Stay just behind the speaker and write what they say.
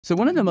So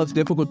one of the most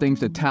difficult things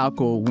to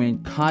tackle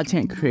when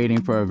content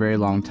creating for a very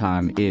long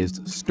time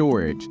is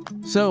storage.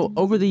 So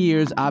over the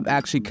years, I've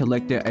actually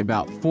collected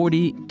about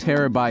 40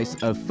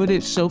 terabytes of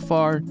footage so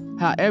far.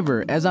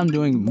 However, as I'm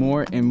doing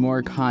more and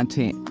more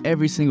content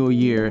every single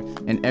year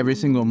and every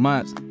single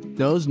month,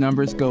 those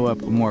numbers go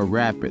up more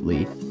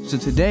rapidly. So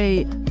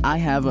today, I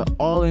have an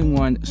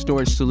all-in-one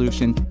storage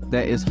solution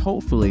that is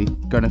hopefully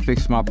gonna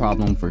fix my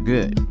problem for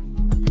good.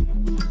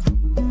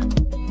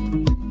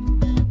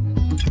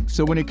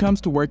 So when it comes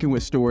to working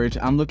with storage,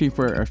 I'm looking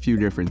for a few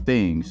different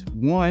things.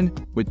 One,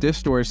 with this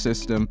storage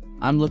system,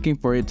 I'm looking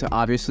for it to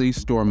obviously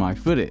store my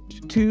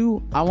footage.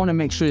 Two, I want to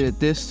make sure that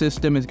this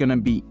system is going to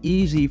be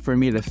easy for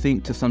me to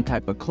sync to some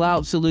type of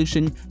cloud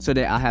solution so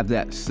that I have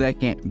that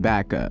second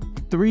backup.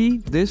 Three,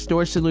 this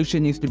storage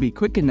solution needs to be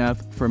quick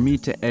enough for me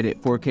to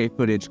edit 4K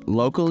footage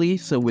locally,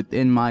 so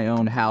within my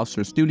own house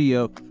or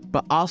studio,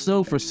 but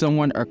also for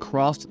someone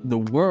across the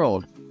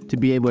world to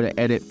be able to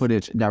edit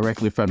footage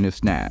directly from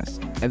this NAS.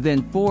 And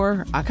then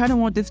four, I kind of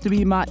want this to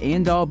be my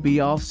end-all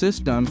be-all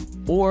system,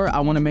 or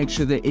I want to make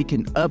sure that it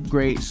can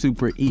upgrade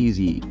super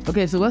easy.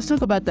 Okay, so let's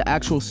talk about the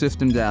actual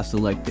system that I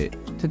selected.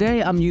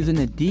 Today, I'm using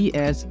the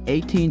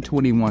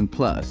DS1821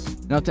 Plus.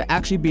 Now, to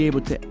actually be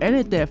able to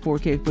edit that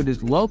 4K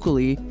footage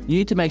locally, you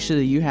need to make sure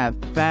that you have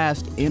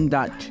fast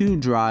M.2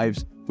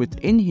 drives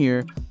within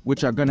here,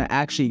 which are going to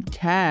actually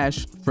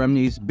cache from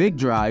these big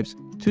drives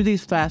to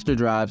these faster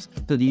drives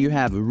so that you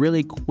have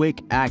really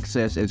quick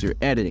access as you're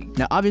editing.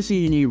 Now, obviously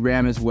you need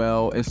RAM as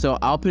well, and so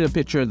I'll put a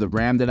picture of the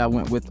RAM that I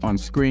went with on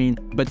screen,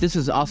 but this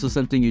is also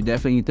something you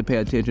definitely need to pay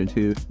attention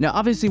to. Now,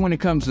 obviously when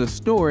it comes to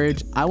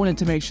storage, I wanted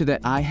to make sure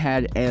that I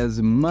had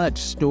as much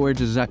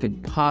storage as I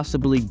could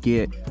possibly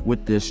get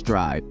with this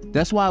drive.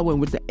 That's why I went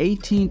with the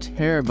 18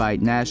 terabyte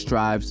NAS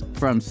drives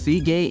from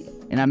Seagate,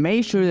 and I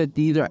made sure that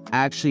these are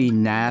actually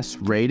NAS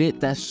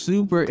rated. That's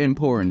super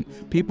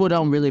important. People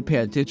don't really pay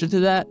attention to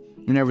that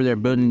whenever they're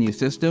building these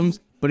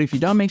systems, but if you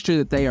don't make sure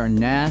that they are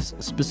NAS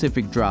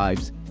specific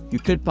drives, you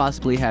could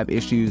possibly have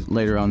issues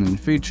later on in the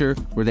future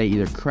where they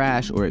either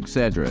crash or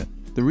etc.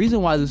 The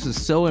reason why this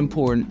is so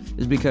important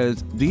is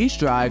because these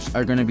drives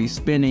are going to be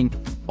spinning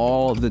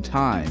all the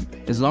time.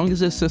 As long as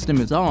this system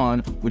is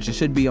on, which it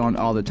should be on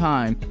all the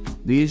time,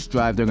 these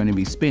drives are going to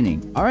be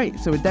spinning. All right,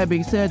 so with that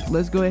being said,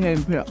 let's go ahead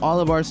and put all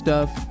of our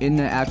stuff in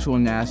the actual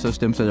NAS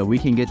system so that we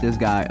can get this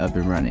guy up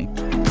and running.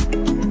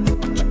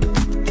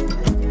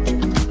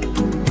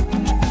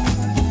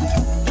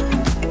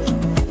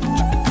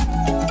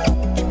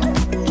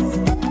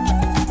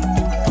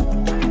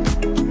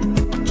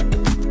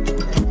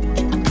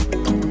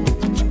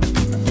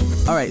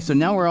 Alright, so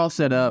now we're all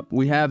set up.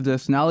 We have the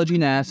Synology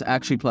NAS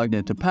actually plugged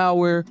into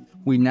power.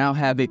 We now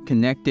have it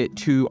connected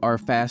to our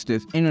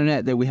fastest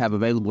internet that we have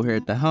available here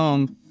at the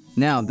home.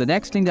 Now, the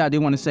next thing that I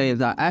do want to say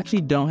is I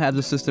actually don't have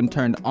the system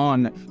turned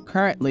on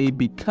currently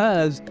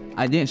because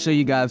I didn't show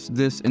you guys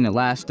this in the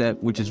last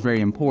step, which is very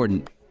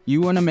important.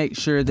 You want to make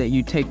sure that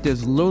you take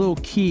this little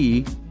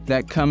key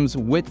that comes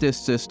with this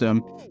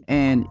system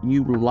and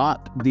you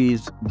lock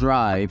these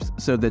drives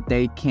so that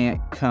they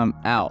can't come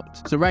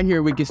out. So right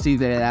here we can see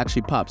that it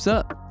actually pops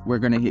up. We're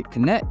going to hit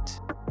connect.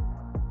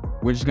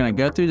 We're just going to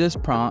go through this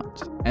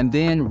prompt, and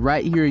then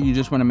right here you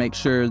just want to make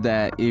sure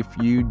that if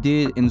you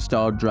did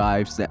install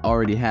drives that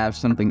already have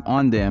something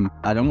on them,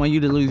 I don't want you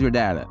to lose your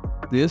data.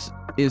 This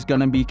is going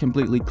to be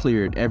completely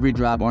cleared. Every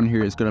drive on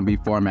here is going to be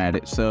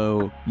formatted.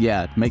 So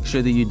yeah, make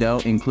sure that you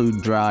don't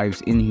include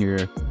drives in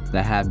here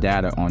that have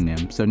data on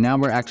them. So now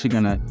we're actually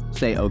going to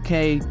say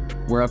okay,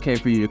 we're okay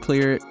for you to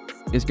clear it.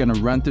 It's going to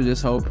run through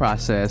this whole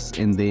process,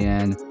 and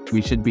then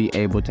we should be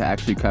able to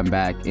actually come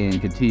back and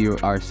continue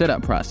our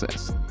setup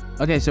process.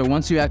 Okay, so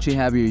once you actually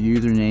have your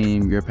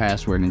username, your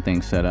password and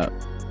things set up,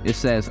 it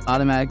says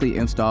automatically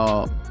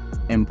install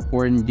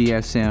important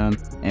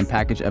DSM and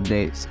package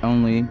updates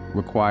only,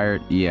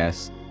 required,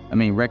 yes.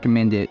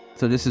 Recommended.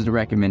 So this is the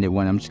recommended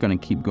one. I'm just going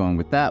to keep going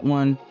with that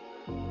one.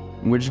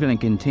 And we're just going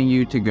to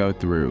continue to go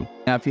through.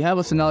 Now, if you have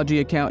a Synology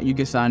account, you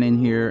can sign in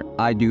here.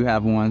 I do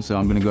have one, so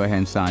I'm going to go ahead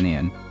and sign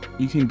in.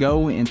 You can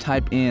go and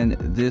type in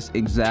this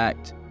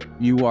exact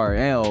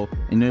URL,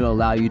 and it'll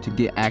allow you to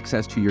get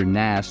access to your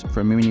NAS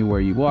from anywhere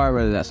you are,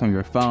 whether that's on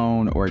your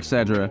phone or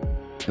etc.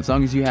 As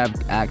long as you have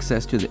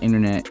access to the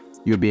internet,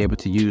 you'll be able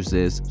to use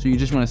this. So you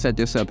just want to set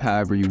this up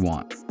however you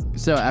want.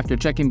 So after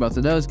checking both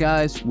of those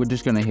guys, we're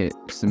just going to hit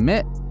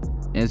submit,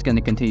 and it's going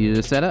to continue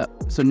to set up.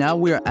 So now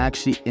we are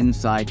actually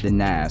inside the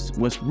NAS.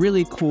 What's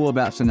really cool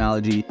about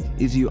Synology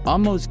is you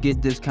almost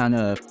get this kind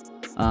of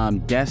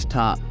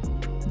desktop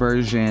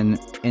version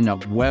in a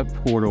web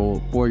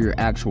portal for your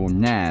actual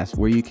NAS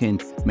where you can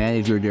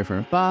manage your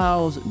different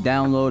files,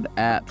 download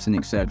apps, and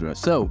etc.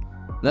 So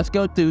let's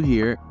go through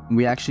here.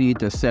 We actually need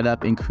to set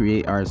up and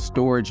create our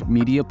storage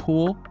media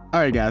pool. All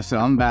right guys, so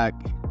I'm back.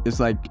 It's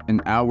like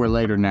an hour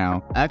later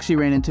now. I actually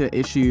ran into an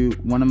issue.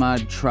 One of my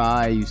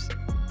drives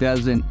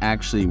doesn't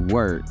actually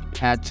work.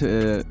 Had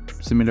to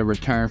submit a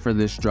return for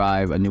this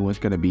drive a new one's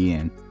gonna be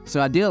in.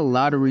 So I did a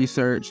lot of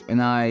research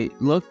and I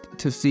looked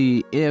to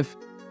see if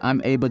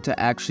I'm able to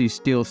actually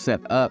still set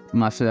up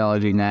my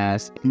Synology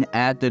NAS and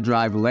add the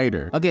drive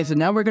later. Okay, so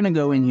now we're gonna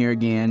go in here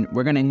again.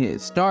 We're gonna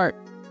hit start.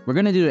 We're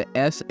gonna do the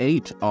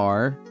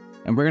SHR,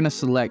 and we're gonna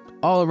select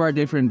all of our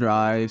different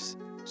drives.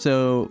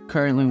 So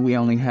currently we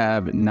only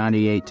have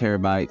 98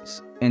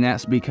 terabytes, and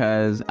that's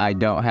because I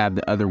don't have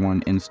the other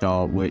one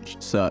installed,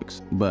 which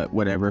sucks, but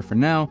whatever for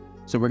now.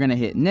 So we're gonna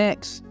hit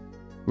next.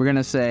 We're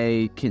gonna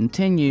say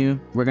continue.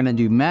 We're gonna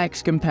do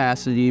max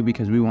capacity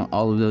because we want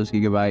all of those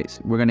gigabytes.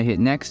 We're gonna hit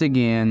next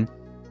again.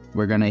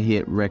 We're gonna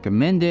hit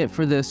recommended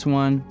for this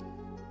one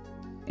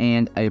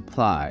and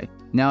apply.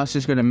 Now it's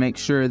just gonna make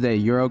sure that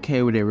you're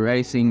okay with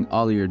erasing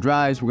all of your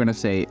drives. We're gonna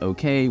say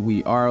okay,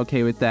 we are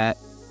okay with that.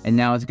 And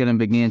now it's gonna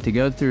begin to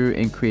go through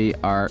and create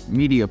our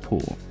media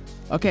pool.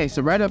 Okay,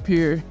 so right up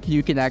here,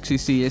 you can actually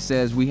see it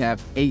says we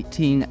have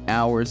 18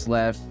 hours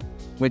left,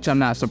 which I'm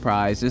not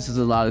surprised. This is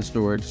a lot of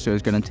storage, so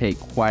it's gonna take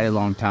quite a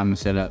long time to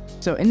set up.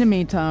 So in the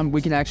meantime,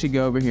 we can actually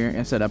go over here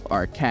and set up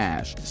our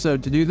cache. So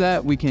to do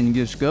that, we can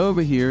just go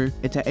over here.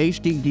 It's a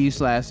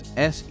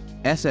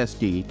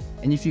HDD/SSD.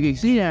 And if you can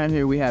see down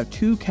here, we have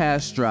 2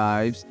 cache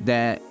drives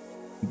that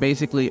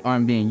basically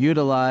aren't being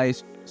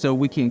utilized. So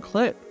we can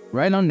click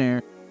right on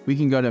there. We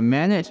can go to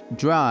manage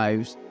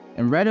drives,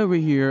 and right over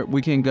here,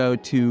 we can go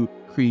to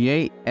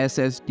create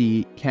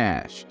SSD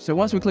cache. So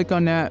once we click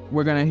on that,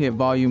 we're gonna hit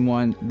volume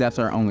 1. That's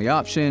our only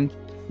option.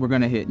 We're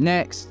gonna hit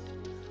next,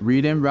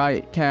 read and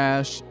write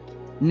cache,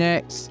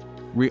 next.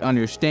 We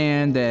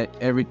understand that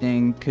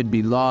everything could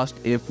be lost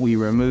if we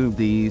remove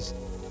these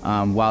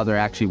while they're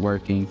actually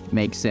working.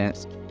 Makes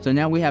sense. So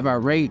now we have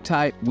our RAID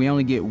type. We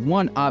only get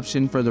one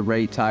option for the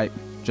RAID type,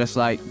 just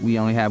like we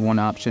only have one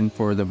option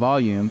for the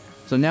volume.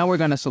 So now we're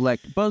gonna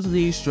select both of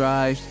these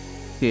drives,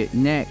 hit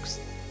next.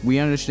 We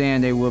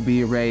understand they will be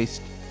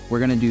erased.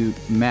 We're gonna do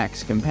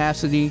max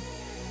capacity,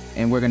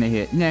 and we're gonna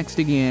hit next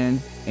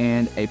again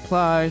and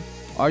apply.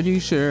 Are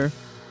you sure?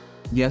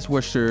 Yes,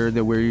 we're sure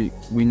that we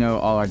know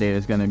all our data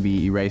is gonna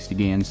be erased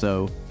again,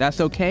 so that's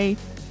okay.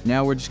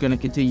 Now we're just gonna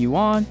continue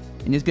on,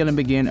 and it's gonna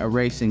begin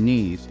erasing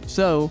these.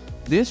 So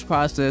this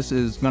process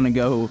is gonna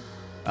go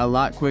a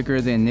lot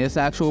quicker than this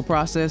actual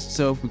process.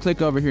 So if we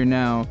click over here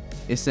now,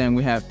 it's saying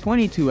we have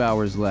 22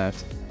 hours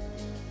left.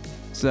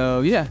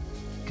 So yeah,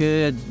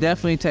 could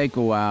definitely take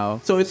a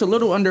while. So it's a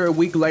little under a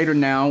week later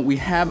now. We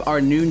have our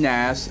new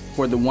NAS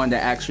for the one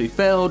that actually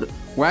failed.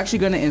 We're actually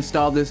gonna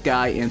install this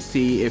guy and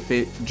see if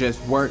it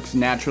just works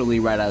naturally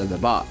right out of the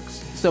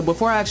box. So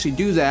before I actually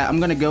do that, I'm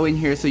gonna go in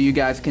here so you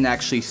guys can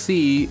actually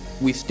see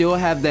we still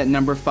have that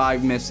number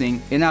 5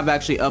 missing, and I've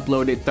actually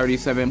uploaded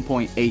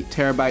 37.8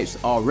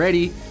 terabytes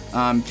already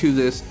to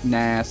this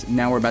NAS.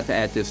 Now we're about to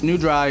add this new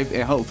drive,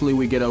 and hopefully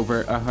we get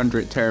over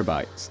 100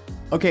 terabytes.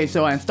 Okay,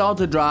 so I installed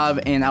the drive,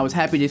 and I was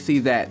happy to see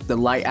that the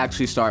light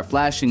actually started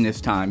flashing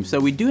this time. So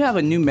we do have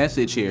a new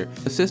message here.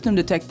 The system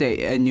detected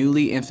a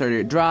newly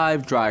inserted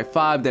drive, drive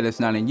 5, that is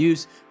not in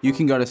use. You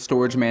can go to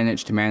storage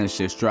manage to manage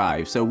this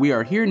drive. So we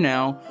are here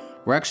now.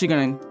 We're actually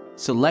gonna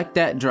select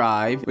that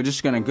drive. We're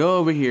just gonna go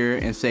over here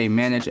and say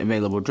manage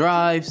available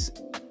drives,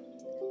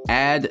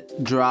 add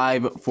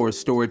drive for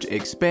storage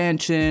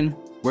expansion.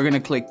 We're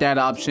gonna click that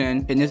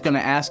option, and it's gonna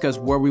ask us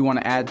where we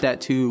wanna add that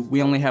to.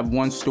 We only have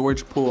one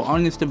storage pool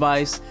on this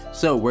device,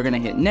 so we're gonna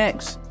hit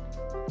next.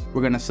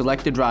 We're gonna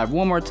select the drive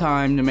one more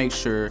time to make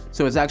sure.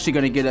 So it's actually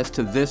gonna get us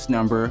to this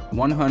number,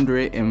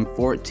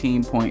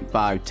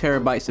 114.5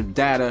 terabytes of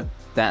data.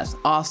 That's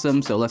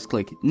awesome, so let's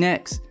click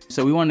next.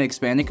 So we wanna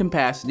expand the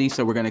capacity,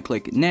 so we're gonna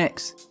click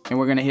next, and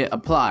we're gonna hit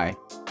apply.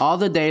 All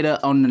the data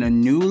on the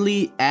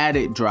newly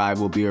added drive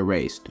will be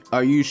erased.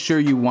 Are you sure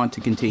you want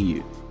to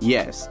continue?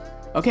 Yes.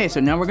 Okay, so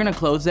now we're gonna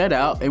close that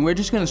out, and we're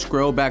just gonna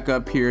scroll back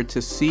up here to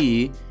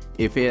see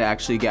if it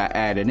actually got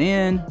added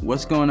in,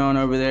 what's going on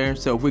over there.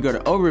 So if we go to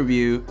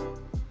overview,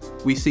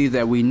 we see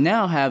that we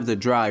now have the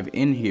drive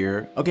in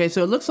here. Okay,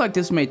 so it looks like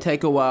this may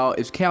take a while.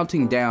 It's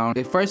counting down.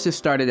 At first it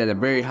started at a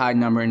very high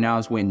number, and now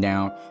it's went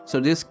down. So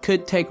this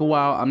could take a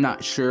while. I'm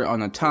not sure on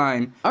the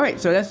time. All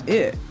right, so that's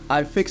it.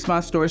 I fixed my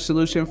storage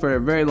solution for a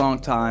very long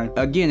time.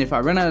 Again, if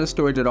I run out of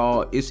storage at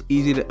all, it's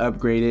easy to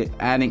upgrade it,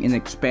 adding an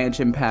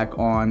expansion pack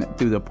on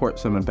through the port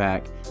summon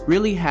pack.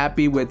 Really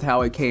happy with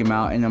how it came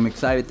out, and I'm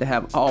excited to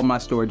have all my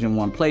storage in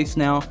one place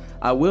now.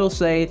 I will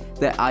say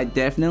that I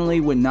definitely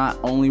would not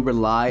only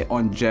rely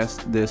on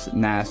just this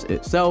NAS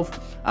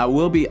itself. I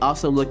will be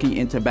also looking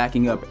into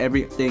backing up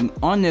everything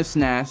on this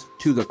NAS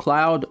to the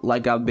cloud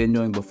like I've been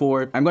doing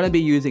before. I'm going to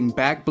be using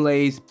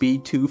Backblaze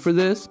B2 for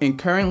this, and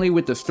currently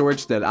with the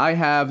storage that I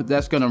have,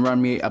 that's going to run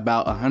me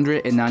about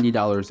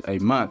 $190 a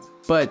month.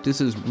 But this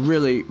is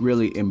really,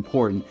 really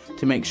important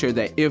to make sure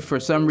that if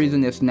for some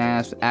reason this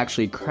NAS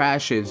actually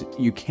crashes,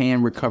 you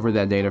can recover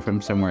that data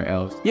from somewhere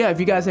else. Yeah, if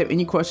you guys have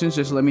any questions,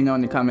 just let me know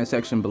in the comment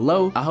section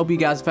below. I hope you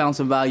guys found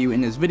some value in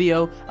this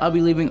video. I'll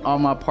be leaving all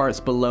my parts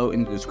below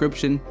in the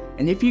description.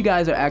 And if you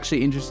guys are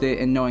actually interested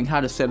in knowing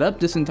how to set up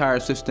this entire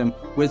system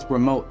with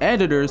remote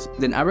editors,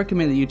 then I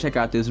recommend that you check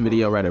out this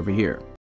video right over here.